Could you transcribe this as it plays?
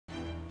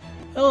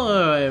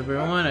Hello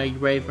everyone, are you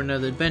ready for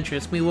another adventure?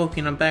 It's me, Wokey,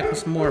 and I'm back with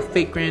some more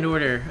Fate Grand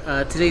Order.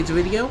 Today's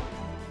video,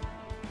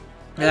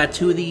 I got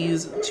two of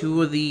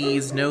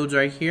these nodes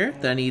right here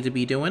that I need to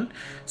be doing,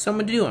 so I'm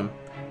going to do them.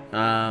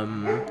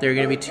 There are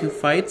going to be two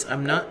fights.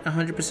 I'm not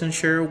 100%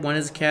 sure. One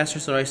is a caster,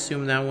 so I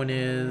assume that one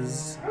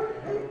is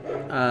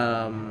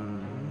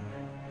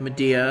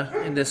Medea,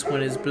 and this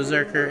one is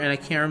Berserker, and I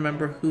can't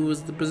remember who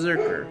was the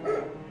Berserker.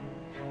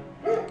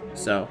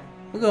 So,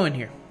 we'll go in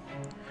here.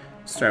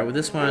 Start with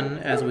this one,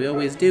 as we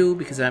always do,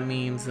 because that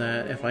means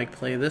that if I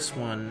play this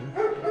one,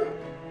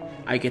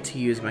 I get to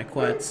use my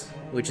Quetz,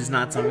 which is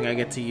not something I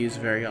get to use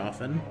very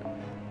often.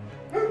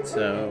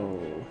 So,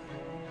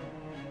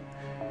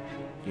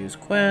 use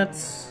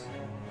Quetz,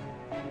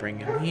 bring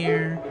him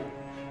here.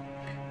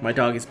 My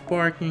dog is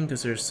barking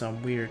because there's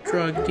some weird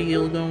drug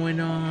deal going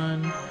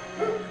on.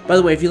 By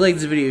the way, if you like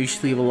this video, you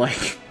should leave a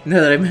like,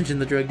 now that I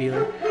mentioned the drug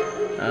dealer.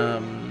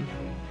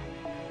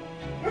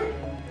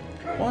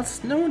 Well,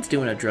 no one's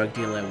doing a drug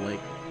deal at like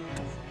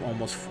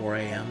almost 4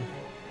 AM.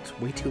 It's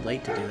way too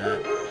late to do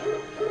that.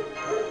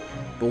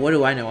 But what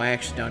do I know? I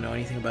actually don't know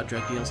anything about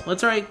drug deals.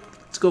 Let's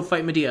go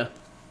fight Medea.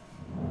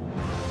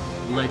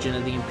 Legend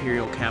of the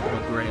Imperial Capital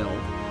Grail.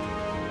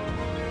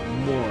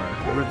 More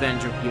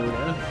Revenge of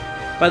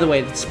Yoda. By the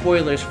way, the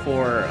spoilers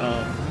for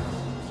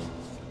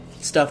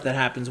stuff that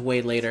happens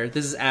way later.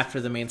 This is after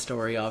the main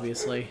story,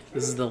 obviously.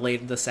 This is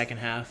the second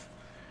half.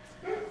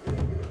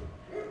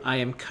 I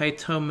am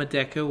Kaito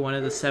Madeko, one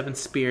of the 7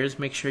 spears.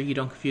 Make sure you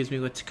don't confuse me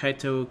with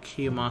Kaito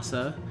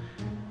Kiyomasa.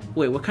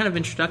 Wait, what kind of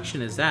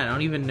introduction is that? I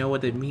don't even know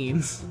what it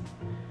means.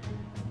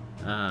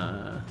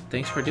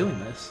 Thanks for doing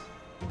this.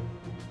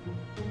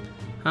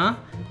 Huh?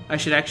 I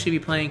should actually be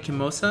playing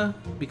Kimosa?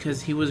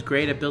 Because he was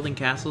great at building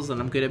castles and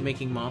I'm good at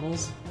making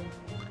models?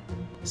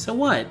 So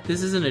what?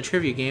 This isn't a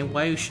trivia game.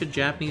 Why should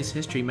Japanese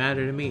history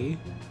matter to me?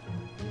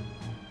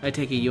 I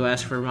take it you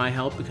asked for my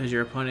help because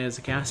your opponent is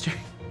a caster?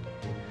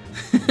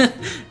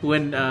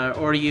 When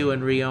Oryu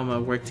and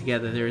Ryoma work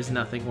together, there is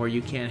nothing or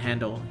you can't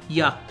handle.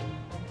 Yeah.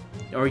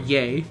 Or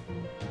yay.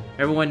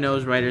 Everyone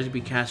knows writers be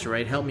caster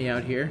right. Help me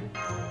out here.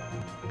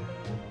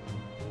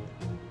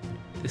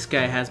 This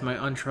guy has my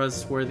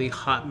untrustworthy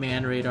hot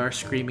man radar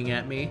screaming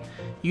at me.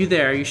 You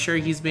there, are you sure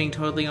he's being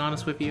totally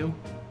honest with you?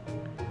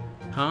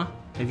 Huh?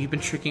 Have you been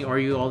tricking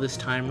Oryu all this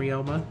time,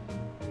 Ryoma?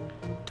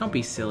 Don't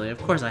be silly,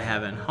 of course I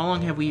haven't. How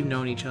long have we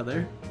known each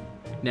other?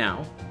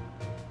 Now.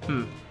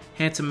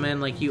 Handsome men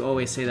like you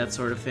always say that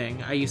sort of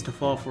thing. I used to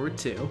fall for it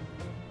too.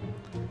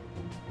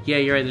 Yeah,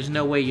 you're right, there's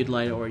no way you'd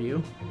lie to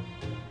Oryu.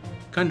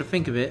 Come to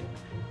think of it,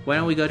 why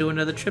don't we go to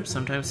another trip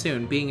sometime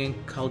soon? Being in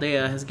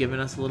Chaldea has given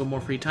us a little more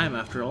free time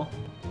after all.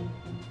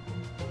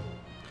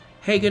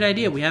 Hey, good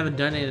idea, we haven't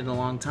done it in a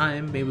long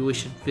time. Maybe we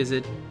should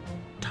visit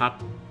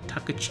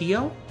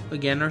Takachiyo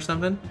again or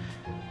something?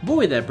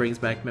 Boy, that brings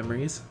back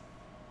memories.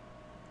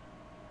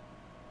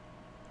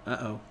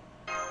 Uh-oh.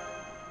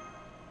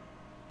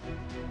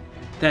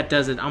 That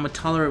does it. I'm a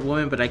tolerant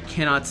woman, but I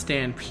cannot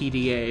stand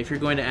PDA. If you're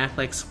going to act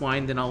like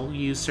swine, then I'll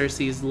use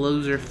Cersei's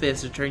loser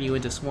fist to turn you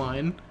into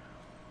swine.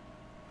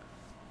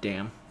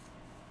 Damn.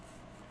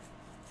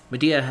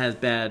 Medea has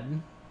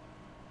bad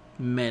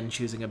men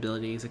choosing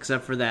abilities,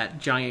 except for that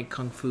giant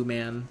kung fu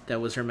man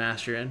that was her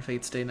master in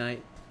Fate's Day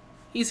Night.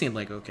 He seemed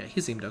like okay.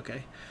 He seemed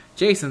okay.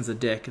 Jason's a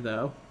dick,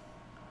 though.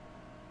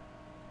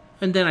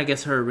 And then I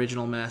guess her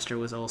original master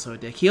was also a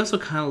dick. He also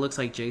kind of looks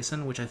like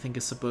Jason, which I think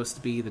is supposed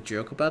to be the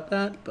joke about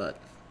that, but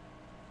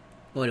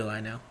what do I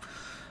know?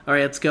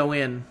 Alright, let's go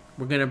in.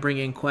 We're gonna bring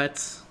in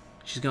Quetz.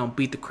 She's gonna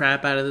beat the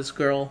crap out of this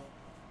girl.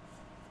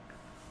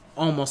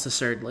 Almost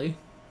assuredly.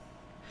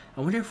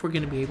 I wonder if we're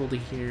gonna be able to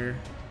hear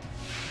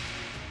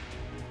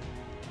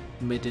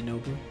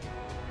Midenobu.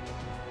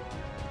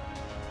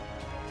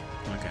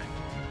 Okay.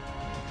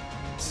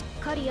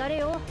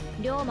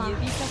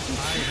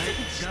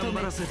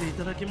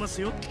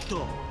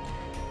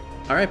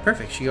 Alright,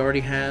 perfect. She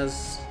already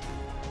has...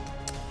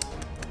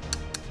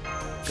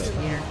 Go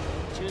here.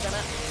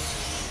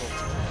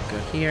 Go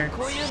here.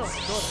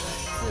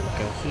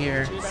 Go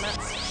here.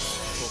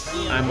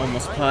 I'm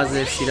almost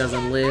positive she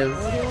doesn't live.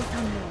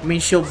 I mean,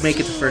 she'll make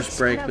it to first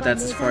break, but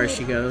that's as far as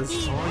she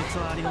goes.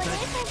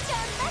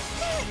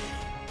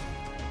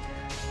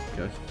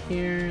 Go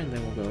here, and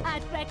then we'll go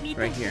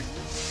right here.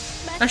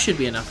 That should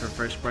be enough for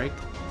first break,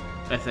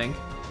 I think.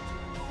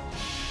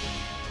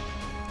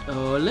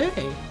 Olé!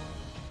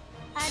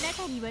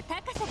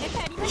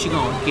 She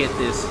gonna get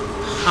this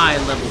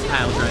high-level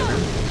pile driver.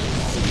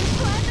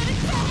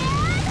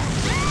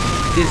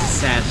 This is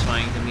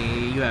satisfying to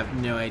me, you have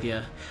no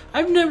idea.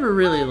 I've never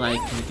really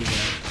liked Medea.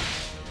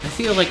 I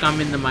feel like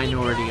I'm in the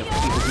minority of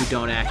people who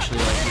don't actually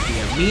like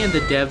Medea. Me and the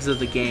devs of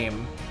the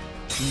game,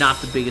 not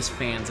the biggest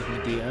fans of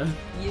Medea.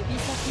 Ooh.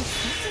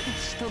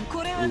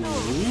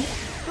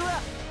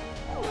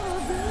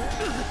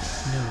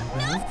 No.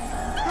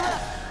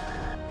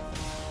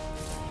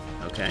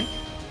 Okay.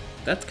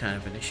 That's kind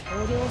of an issue.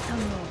 Go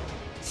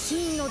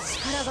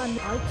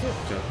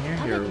here,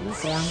 hero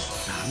reform.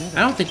 I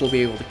don't think we'll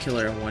be able to kill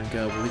her in one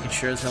go, but we can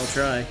sure as hell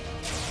try.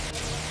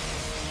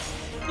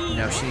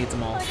 No, she needs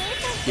them all.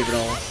 Give it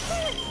all.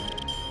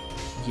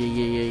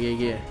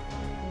 Yeah.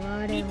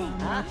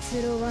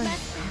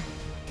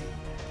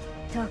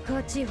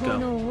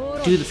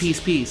 Go. Do the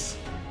peace.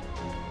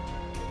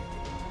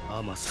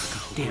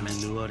 Damn it. I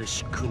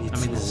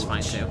mean, this is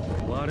fine too.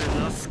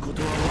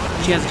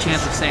 She has a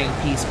chance of saying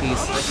peace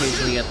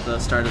occasionally at the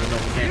start of the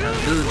normal countdown.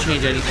 It doesn't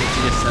change anything,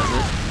 she just says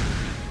it.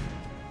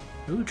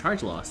 Ooh,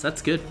 charge loss.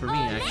 That's good for me,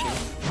 actually.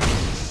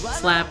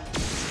 Slap.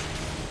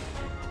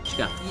 She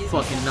got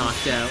fucking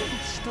knocked out.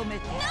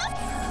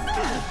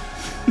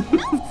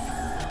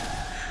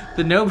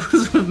 The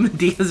nobles with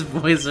Medea's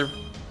voice are...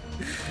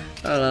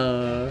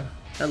 I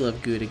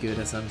love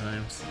Gouda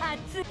sometimes.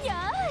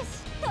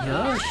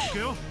 Yosh!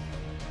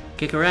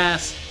 Kick her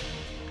ass!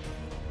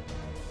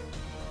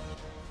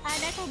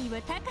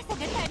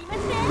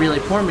 Really,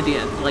 poor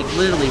Medea. Like,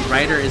 literally,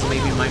 Ryder is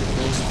maybe my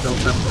most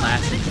built-up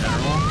class in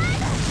general.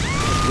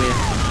 With,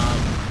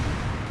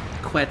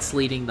 Quetz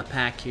leading the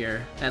pack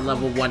here at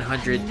level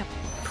 100.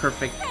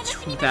 Perfect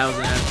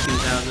 2,000 out of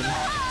 2,000.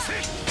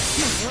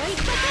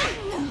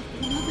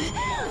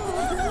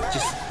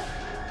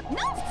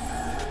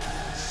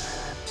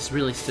 Just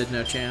really stood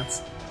no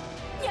chance.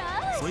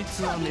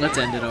 Let's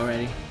end it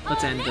already.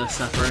 Let's end the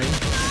suffering.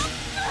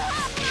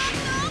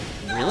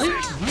 Really?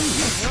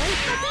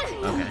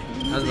 Okay.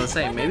 I was gonna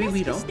say, maybe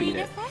we don't beat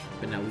it.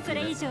 But now we beat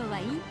it.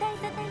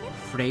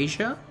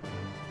 Frasier?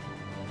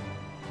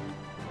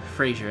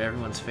 Frasier,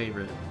 everyone's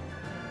favorite.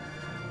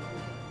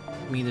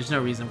 I mean, there's no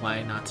reason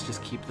why not to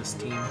just keep this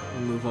team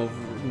and move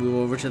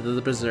over to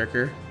the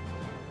Berserker.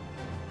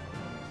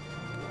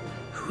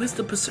 Who is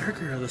the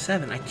Berserker of the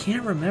 7? I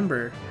can't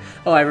remember.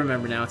 Oh, I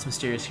remember now. It's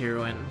Mysterious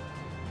Hero and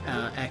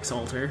X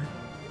Alter.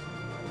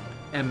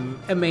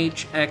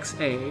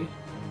 MHXA.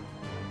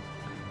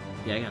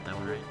 Yeah, I got that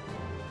one right.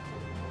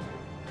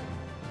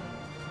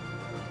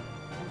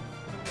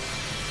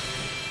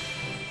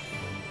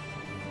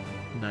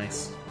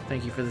 Nice.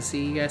 Thank you for the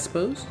C, I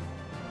suppose.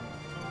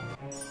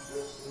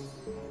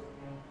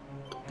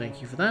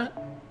 Thank you for that.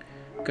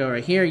 Go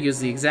right here, use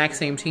the exact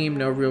same team,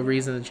 no real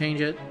reason to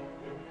change it.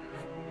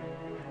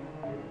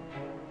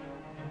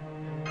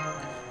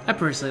 I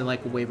personally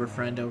like a Waver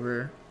friend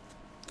over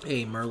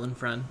a Merlin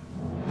friend.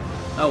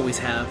 Always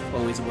have,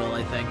 always will,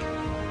 I think.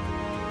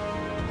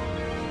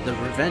 The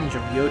Revenge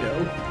of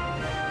Yodo.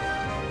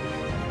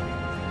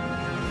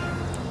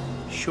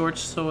 Short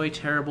soy,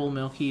 terrible,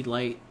 milky,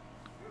 light.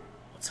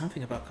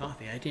 Something about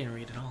coffee, I didn't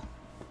read it all.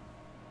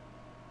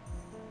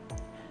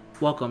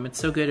 Welcome, it's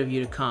so good of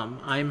you to come.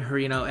 I'm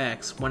Hirino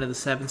X, one of the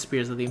 7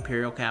 spears of the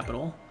Imperial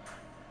Capital.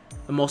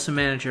 I'm also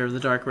manager of the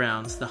Dark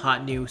Rounds, the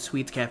hot new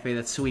sweets cafe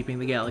that's sweeping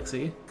the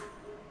galaxy.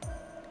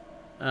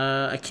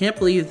 I can't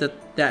believe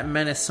that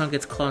menace sunk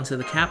its claw into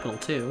the capital,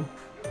 too.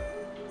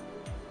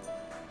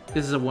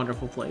 This is a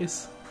wonderful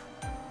place.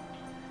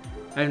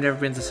 I've never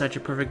been to such a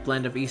perfect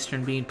blend of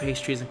Eastern bean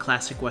pastries and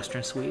classic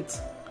Western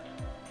sweets.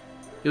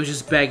 It was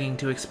just begging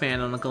to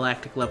expand on a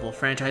galactic level,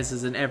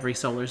 franchises in every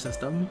solar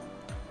system.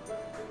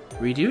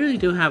 We really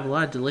do have a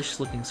lot of delicious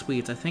looking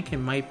sweets. I think I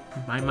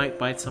might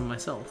bite some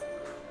myself.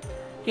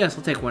 Yes,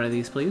 I'll take one of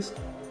these, please.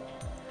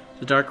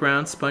 The dark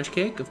round sponge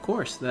cake? Of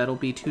course, that'll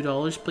be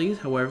 $2, please.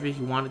 However, if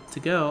you want it to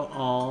go,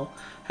 I'll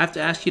have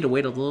to ask you to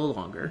wait a little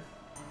longer.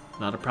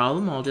 Not a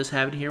problem, I'll just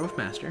have it here with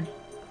Master.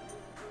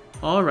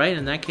 Alright,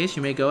 in that case,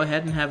 you may go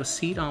ahead and have a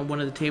seat on one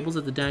of the tables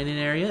at the dining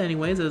area.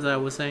 Anyways, as I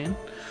was saying.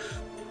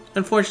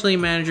 Unfortunately,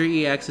 Manager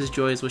EX's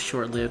joys was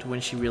short-lived when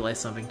she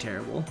realized something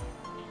terrible.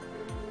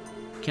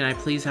 Can I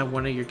please have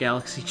one of your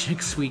Galaxy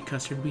Chick sweet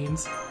custard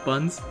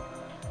buns?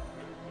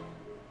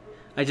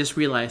 I just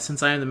realized,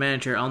 since I am the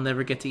manager, I'll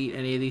never get to eat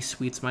any of these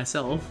sweets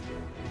myself.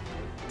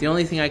 The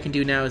only thing I can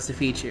do now is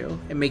defeat you,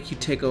 and make you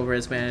take over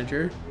as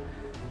manager.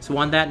 So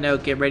on that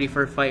note, get ready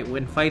for a fight.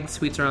 When fighting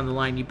sweets are on the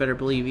line, you better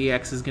believe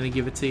EX is gonna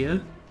give it to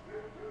you.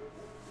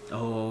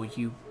 Oh,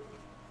 you...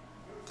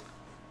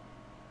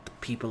 the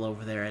people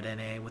over there at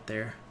NA with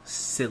their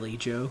silly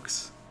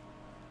jokes.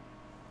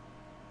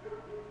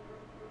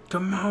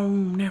 Come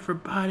on,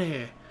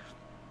 everybody!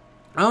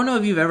 I don't know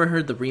if you've ever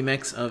heard the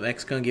remix of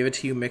X Gonna Give It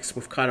To You mixed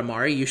with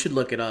Katamari. You should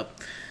look it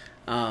up.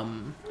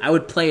 I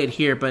would play it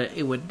here, but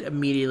it would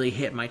immediately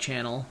hit my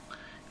channel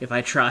if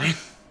I tried.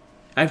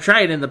 I've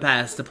tried in the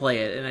past to play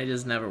it, and it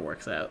just never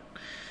works out.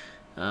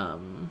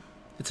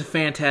 It's a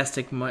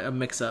fantastic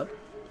mix-up.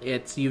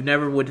 You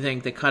never would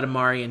think that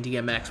Katamari and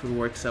DMX would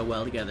work so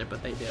well together,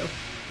 but they do.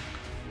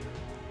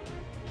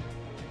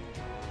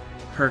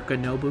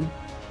 Hiranobu.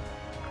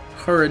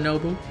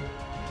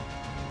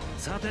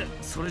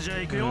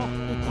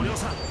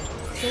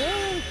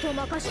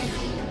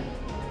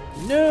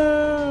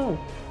 No!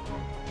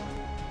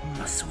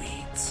 My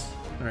sweets.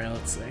 Alright,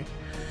 let's see.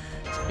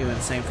 Doing the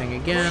same thing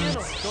again.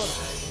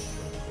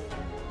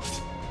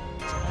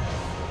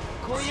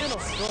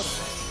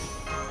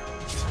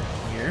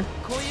 Here.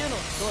 Right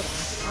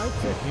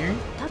here.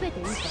 Right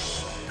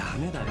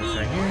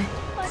here.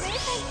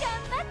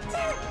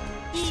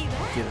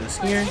 Give this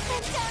here.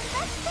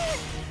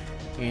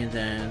 And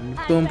then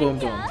boom, boom,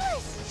 boom.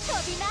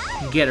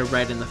 Get it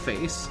right in the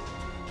face.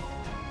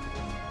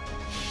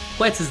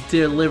 Quetz is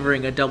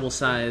delivering a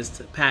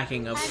double-sized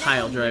packing of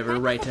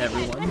Piledriver right to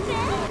everyone.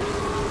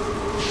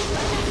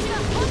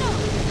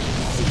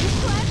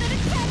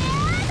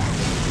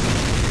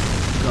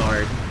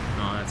 Guard.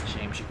 Oh, that's a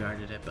shame she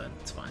guarded it, but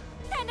it's fine.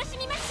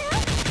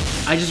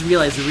 I just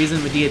realized the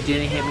reason Medea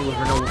didn't hit me with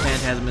her Noble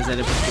Phantasm is that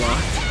it was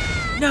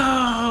blocked.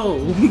 No!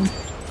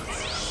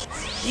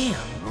 Damn,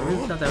 I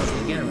really thought that was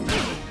gonna get her with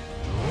that.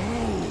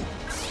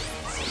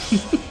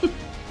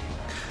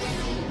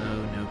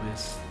 Oh,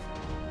 Nobis.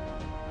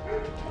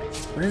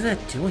 What is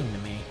that doing to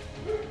me?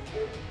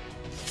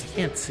 I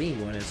can't see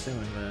what it's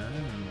doing, but I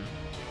don't know.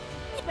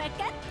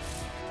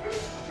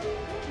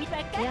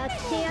 I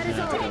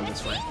have to go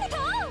this way.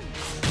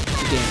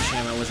 Damn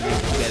shame I wasn't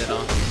able to get it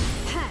off.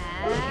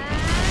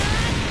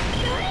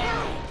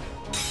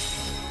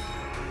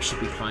 Should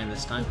be fine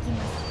this time.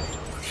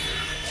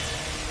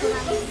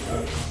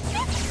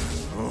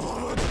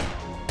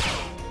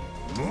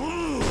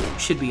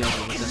 Should be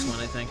over with this one,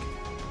 I think.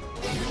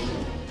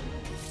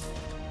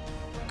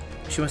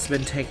 She must have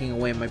been taking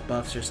away my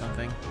buffs or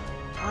something.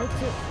 Alright,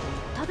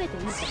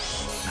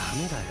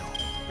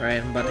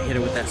 I'm about to hit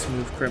her with that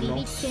smooth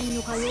criminal.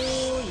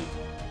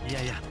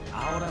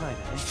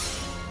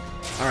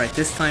 Alright,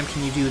 this time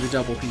can you do the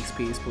double piece,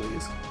 please?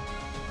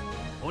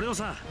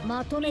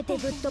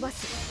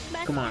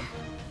 Come on.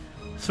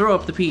 Throw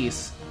up the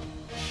piece.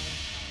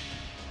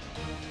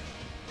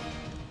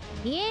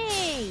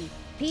 Yay!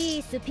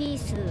 Peace.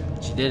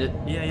 She did it.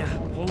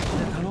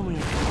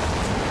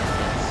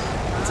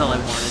 That's all I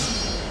wanted.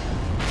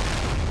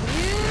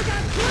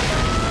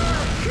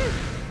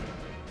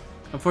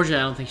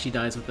 Unfortunately, I don't think she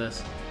dies with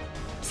this.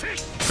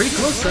 Pretty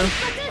close, though.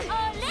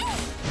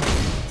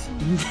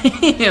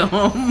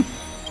 Damn!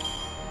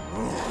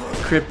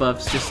 Crit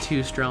buff's just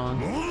too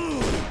strong.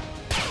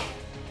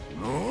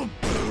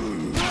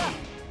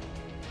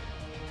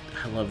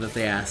 I love that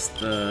they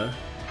asked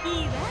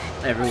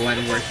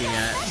everyone working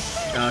at...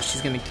 Oh,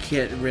 she's gonna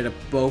get rid of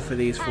both of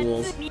these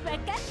fools.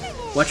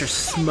 Watch her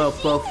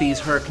smoke both these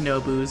Herc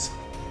Nobus.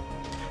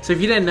 So if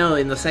you didn't know,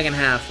 in the second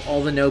half,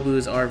 all the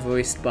Nobus are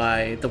voiced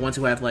by the ones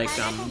who have like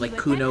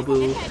Ku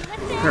Nobu,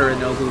 Kura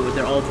Nobu.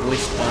 They're all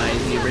voiced by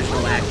the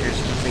original actors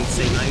from Fate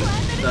Stay Night,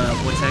 the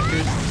voice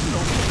actors.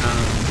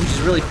 Which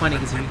is really funny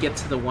because if you get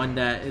to the one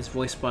that is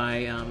voiced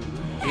by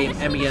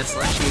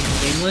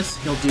MES/Nameless,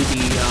 he'll do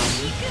the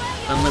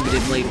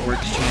Unlimited Blade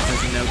Works chant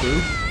as a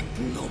Nobu,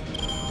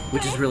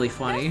 which is really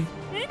funny.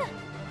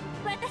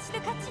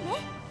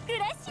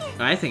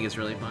 I think it's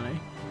really funny.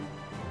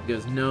 He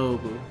goes,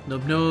 Nobu,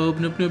 Nobu,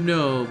 Nobu,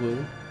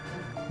 Nobu,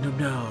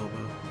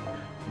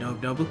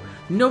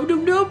 Nobu,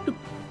 Nobu.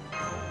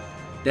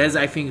 That is,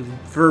 I think,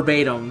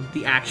 verbatim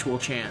the actual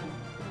chant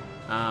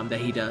that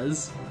he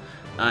does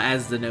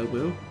as the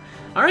Nobu.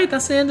 Alright,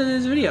 that's the end of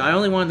this video. I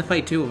only wanted to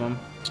fight 2 of them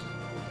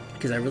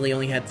because I really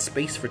only had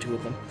space for 2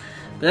 of them.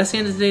 But that's the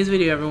end of today's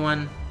video,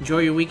 everyone. Enjoy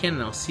your weekend,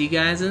 and I'll see you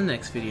guys in the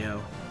next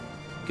video.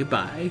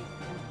 Goodbye.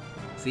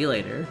 See you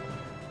later.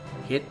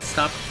 Hit the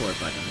stop record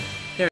button.